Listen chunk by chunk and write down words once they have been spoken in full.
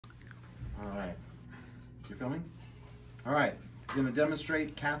You're filming? All right, we're going to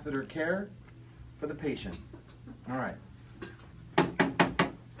demonstrate catheter care for the patient. All right.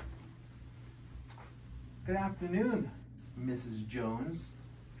 Good afternoon, Mrs. Jones.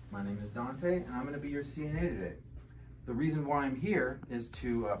 My name is Dante, and I'm going to be your CNA today. The reason why I'm here is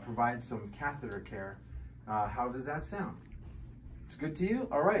to provide some catheter care. How does that sound? It's good to you?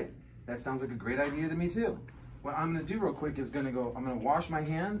 All right. That sounds like a great idea to me too. What I'm going to do real quick is I'm going to wash my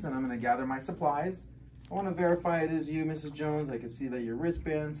hands and I'm going to gather my supplies. I want to verify it is you, Mrs. Jones. I can see that your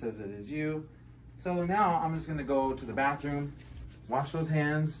wristband says it is you. So now I'm just going to go to the bathroom, wash those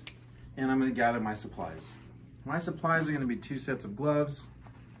hands, and I'm going to gather my supplies. My supplies are going to be 2 sets of gloves.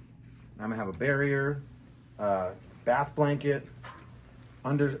 I'm going to have a barrier, bath blanket,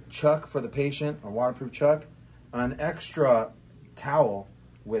 under chuck for the patient, a waterproof chuck, an extra towel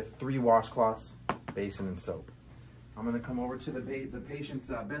with 3 washcloths, basin, and soap. I'm going to come over to the patient's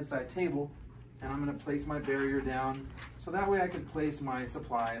bedside table, and I'm going to place my barrier down so that way I can place my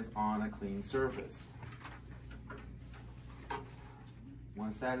supplies on a clean surface.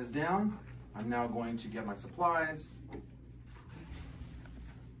 Once that is down, I'm now going to get my supplies.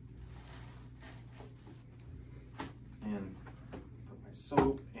 And put my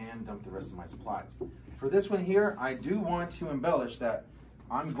soap and dump the rest of my supplies. For this one here, I do want to embellish that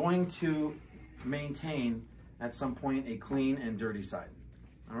I'm going to maintain at some point a clean and dirty side.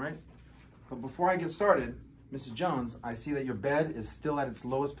 All right? But before I get started, Mrs. Jones, I see that your bed is still at its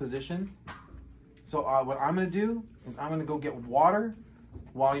lowest position. So what I'm going to do is I'm going to go get water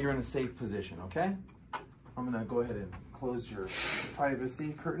while you're in a safe position, okay? I'm going to go ahead and close your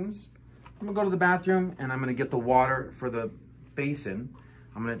privacy curtains. I'm going to go to the bathroom and I'm going to get the water for the basin.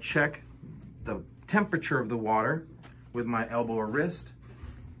 I'm going to check the temperature of the water with my elbow or wrist.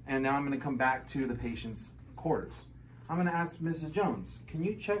 And now I'm going to come back to the patient's quarters. I'm going to ask Mrs. Jones, can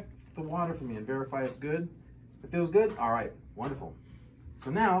you check the water for me and verify it's good? If it feels good? All right, wonderful.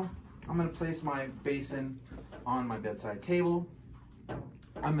 So now I'm going to place my basin on my bedside table.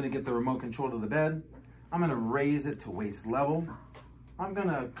 I'm going to get the remote control to the bed. I'm going to raise it to waist level. I'm going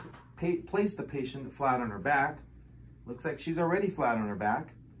to place the patient flat on her back. Looks like she's already flat on her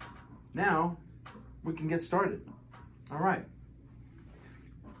back. Now we can get started. All right.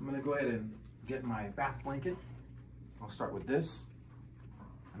 I'm going to go ahead and get my bath blanket. I'll start with this,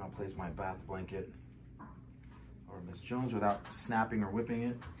 and I'll place my bath blanket over Miss Jones without snapping or whipping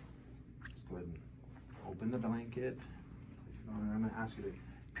it. Just go ahead and open the blanket. Place it on there. I'm going to ask you to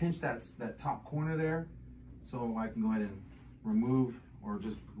pinch that top corner there so I can go ahead and remove or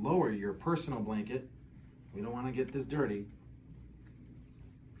just lower your personal blanket. We don't want to get this dirty.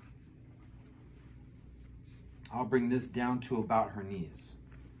 I'll bring this down to about her knees.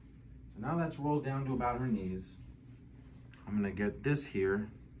 So now that's rolled down to about her knees. I'm going to get this here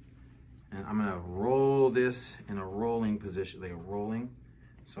and I'm going to roll this in a rolling position, like a rolling,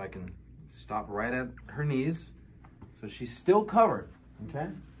 so I can stop right at her knees. So she's still covered, okay?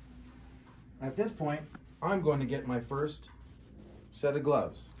 At this point, I'm going to get my first set of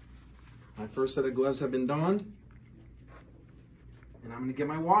gloves. My first set of gloves have been donned, and I'm going to get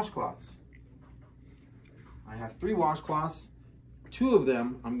my washcloths. I have 3 washcloths. 2 of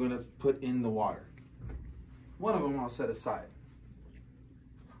them I'm going to put in the water. 1 of them I'll set aside.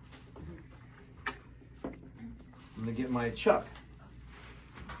 I'm going to get my chuck.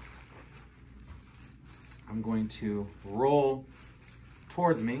 I'm going to roll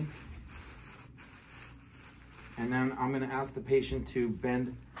towards me, and then I'm going to ask the patient to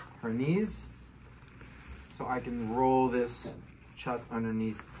bend her knees so I can roll this chuck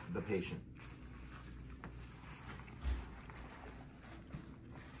underneath the patient.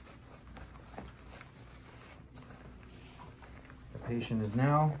 The patient is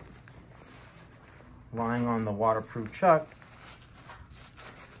now lying on the waterproof chuck.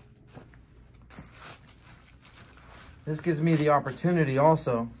 This gives me the opportunity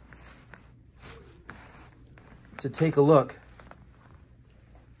also to take a look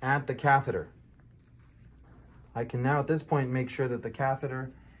at the catheter. I can now at this point make sure that the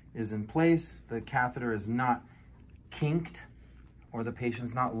catheter is in place, the catheter is not kinked, or the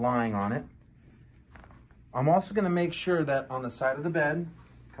patient's not lying on it. I'm also going to make sure that on the side of the bed,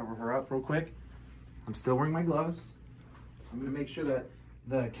 cover her up real quick, I'm still wearing my gloves. I'm going to make sure that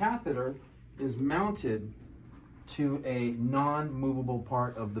the catheter is mounted to a non-movable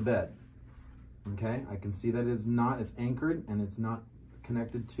part of the bed. Okay, I can see that it's anchored and it's not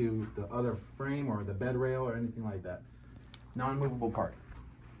connected to the other frame or the bed rail or anything like that. Non-movable part.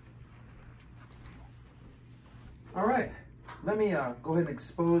 All right, let me go ahead and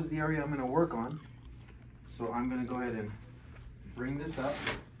expose the area I'm going to work on. So I'm going to go ahead and bring this up.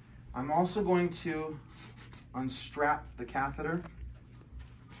 I'm also going to unstrap the catheter,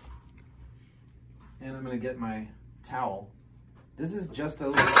 and I'm going to get my towel. This is just a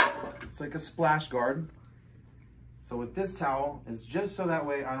little, it's like a splash guard. So with this towel, it's just so that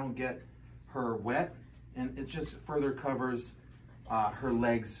way I don't get her wet, and it just further covers her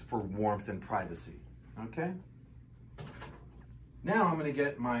legs for warmth and privacy, okay? Now I'm gonna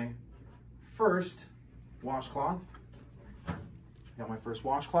get my first washcloth. Got my first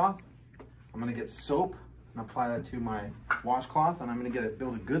washcloth. I'm gonna get soap and apply that to my washcloth, and I'm gonna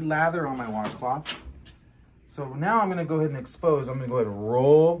build a good lather on my washcloth. So now I'm gonna go ahead and expose, I'm gonna go ahead and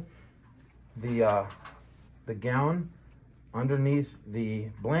roll the gown underneath the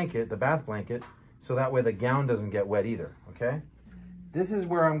blanket, the bath blanket, so that way the gown doesn't get wet either, okay? This is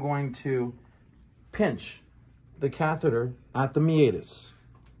where I'm going to pinch the catheter at the meatus.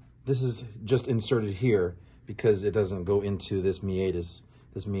 This is just inserted here because it doesn't go into this meatus.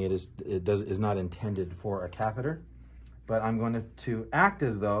 This meatus is not intended for a catheter, but I'm going to act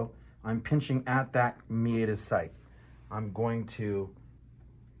as though I'm pinching at that meatus site. I'm going to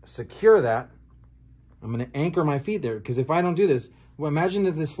secure that. I'm going to anchor my feet there, because if I don't do this, well, imagine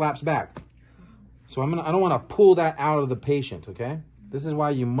that this slaps back. So I don't want to pull that out of the patient, okay? This is why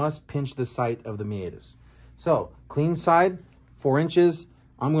you must pinch the site of the meatus. So clean side, 4 inches.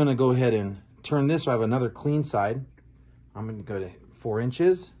 I'm going to go ahead and turn this so I have another clean side. I'm going to go to 4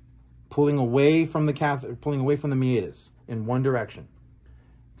 inches, pulling away from the catheter, pulling away from the meatus in one direction.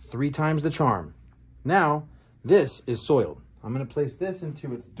 3 times the charm. Now this is soiled. I'm going to place this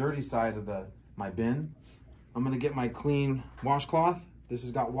into its dirty side of my bin. I'm going to get my clean washcloth. This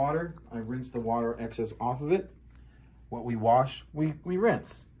has got water. I rinse the water excess off of it. What we wash, we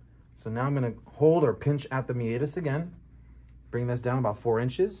rinse. So now I'm going to hold or pinch at the meatus again. Bring this down about 4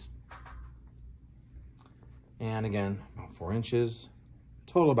 inches. And again, about 4 inches.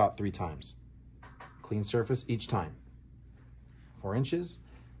 Total about 3 times. Clean surface each time. 4 inches.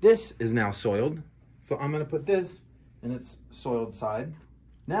 This is now soiled. So I'm going to put this in its soiled side.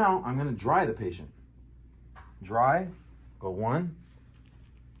 Now I'm going to dry the patient. Dry. Go 1,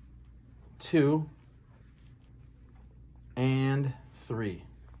 2, and 3.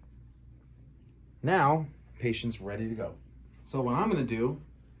 Now, patient's ready to go. So what I'm gonna do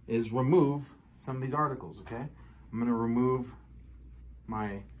is remove some of these articles, okay? I'm gonna remove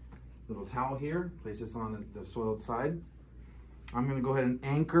my little towel here, place this on the soiled side. I'm gonna go ahead and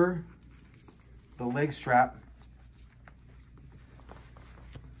anchor the leg strap.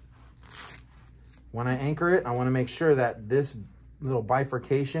 When I anchor it, I wanna make sure that this little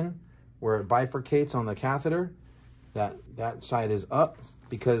bifurcation, where it bifurcates on the catheter, that side is up,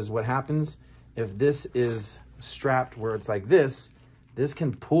 because what happens if this is strapped where it's like this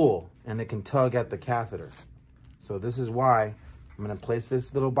can pull and it can tug at the catheter. So this is why I'm going to place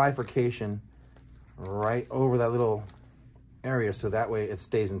this little bifurcation right over that little area, so that way it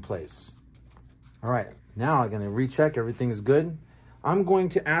stays in place. All right, now I'm going to recheck everything's good. I'm going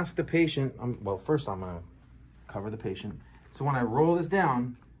to ask the patient, well, first I'm going to cover the patient. So when I roll this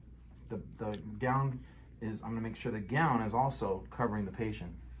down, the gown is, I'm going to make sure the gown is also covering the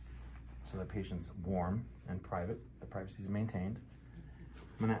patient, so the patient's warm and private. The privacy is maintained.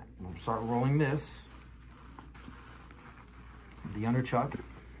 I'm going to start rolling this, the under chuck.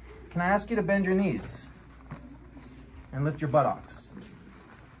 Can I ask you to bend your knees and lift your buttocks?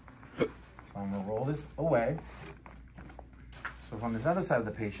 So I'm going to roll this away. So from this other side of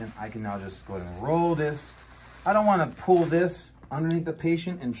the patient, I can now just go ahead and roll this. I don't want to pull this underneath the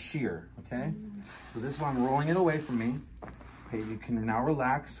patient and shear, okay? So this is why I'm rolling it away from me. Okay, you can now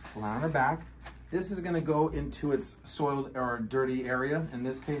relax, lie on her back. This is gonna go into its soiled or dirty area. In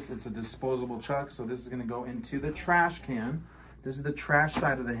this case, it's a disposable chuck, so this is gonna go into the trash can. This is the trash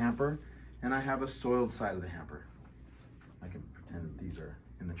side of the hamper, and I have a soiled side of the hamper. I can pretend that these are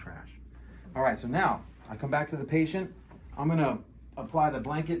in the trash. All right, so now I come back to the patient. I'm gonna apply the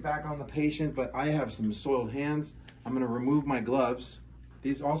blanket back on the patient, but I have some soiled hands. I'm gonna remove my gloves.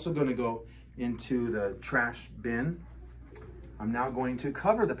 These also gonna go into the trash bin. I'm now going to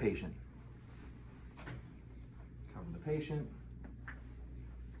cover the patient. Cover the patient.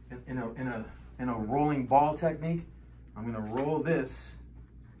 In a rolling ball technique, I'm gonna roll this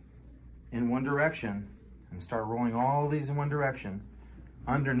in one direction and start rolling all these in one direction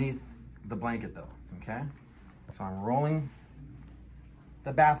underneath the blanket though, okay? So I'm rolling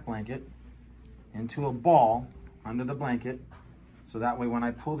the bath blanket into a ball under the blanket, so that way when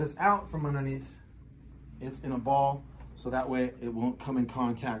I pull this out from underneath, it's in a ball, so that way it won't come in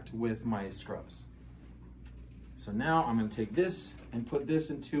contact with my scrubs. So now I'm going to take this and put this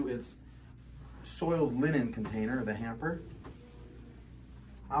into its soiled linen container, the hamper.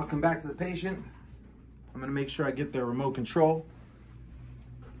 I'll come back to the patient. I'm gonna make sure I get their remote control.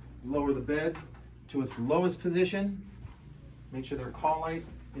 Lower the bed to its lowest position. Make sure their call light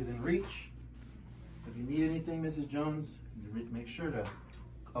is in reach. If you need anything, Mrs. Jones, make sure to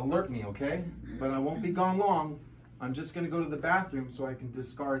alert me, okay? But I won't be gone long. I'm just gonna go to the bathroom so I can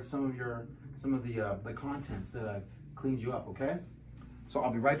discard some of the contents that I've cleaned you up, okay? So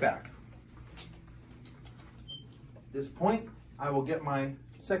I'll be right back. At this point, I will get my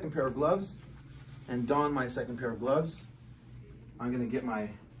second pair of gloves and don my second pair of gloves. I'm gonna get my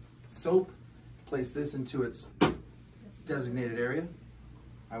soap, place this into its designated area.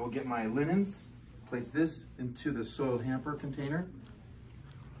 I will get my linens, place this into the soiled hamper container,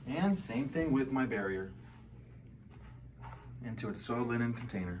 and same thing with my barrier, into its soiled linen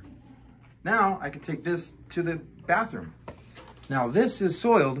container. Now I can take this to the bathroom. Now this is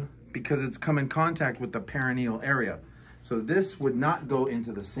soiled because it's come in contact with the perineal area. So this would not go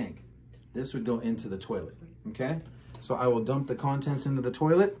into the sink. This would go into the toilet, okay? So I will dump the contents into the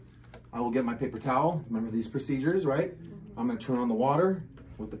toilet. I will get my paper towel. Remember these procedures, right? I'm gonna turn on the water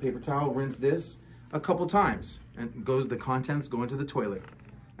with the paper towel, rinse this a couple times, and the contents go into the toilet.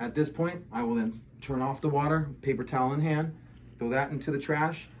 At this point, I will then turn off the water, paper towel in hand, throw that into the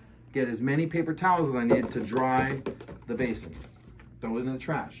trash, get as many paper towels as I need to dry the basin. Throw it in the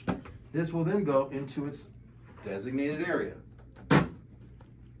trash. This will then go into its designated area.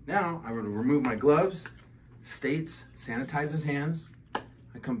 Now I would remove my gloves, states, sanitize his hands.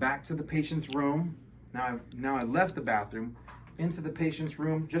 I come back to the patient's room. Now I left the bathroom into the patient's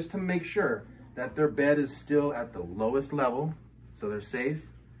room just to make sure that their bed is still at the lowest level, so they're safe.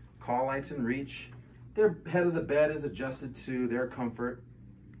 Call lights in reach. Their head of the bed is adjusted to their comfort.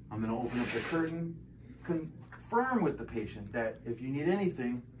 I'm gonna open up the curtain, confirm with the patient that if you need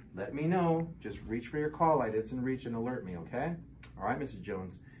anything, let me know. Just reach for your call light, it's in reach, and alert me, okay? All right, Mrs.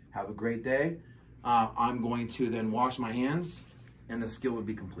 Jones, have a great day. I'm going to then wash my hands, and the skill would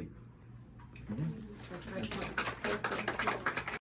be complete.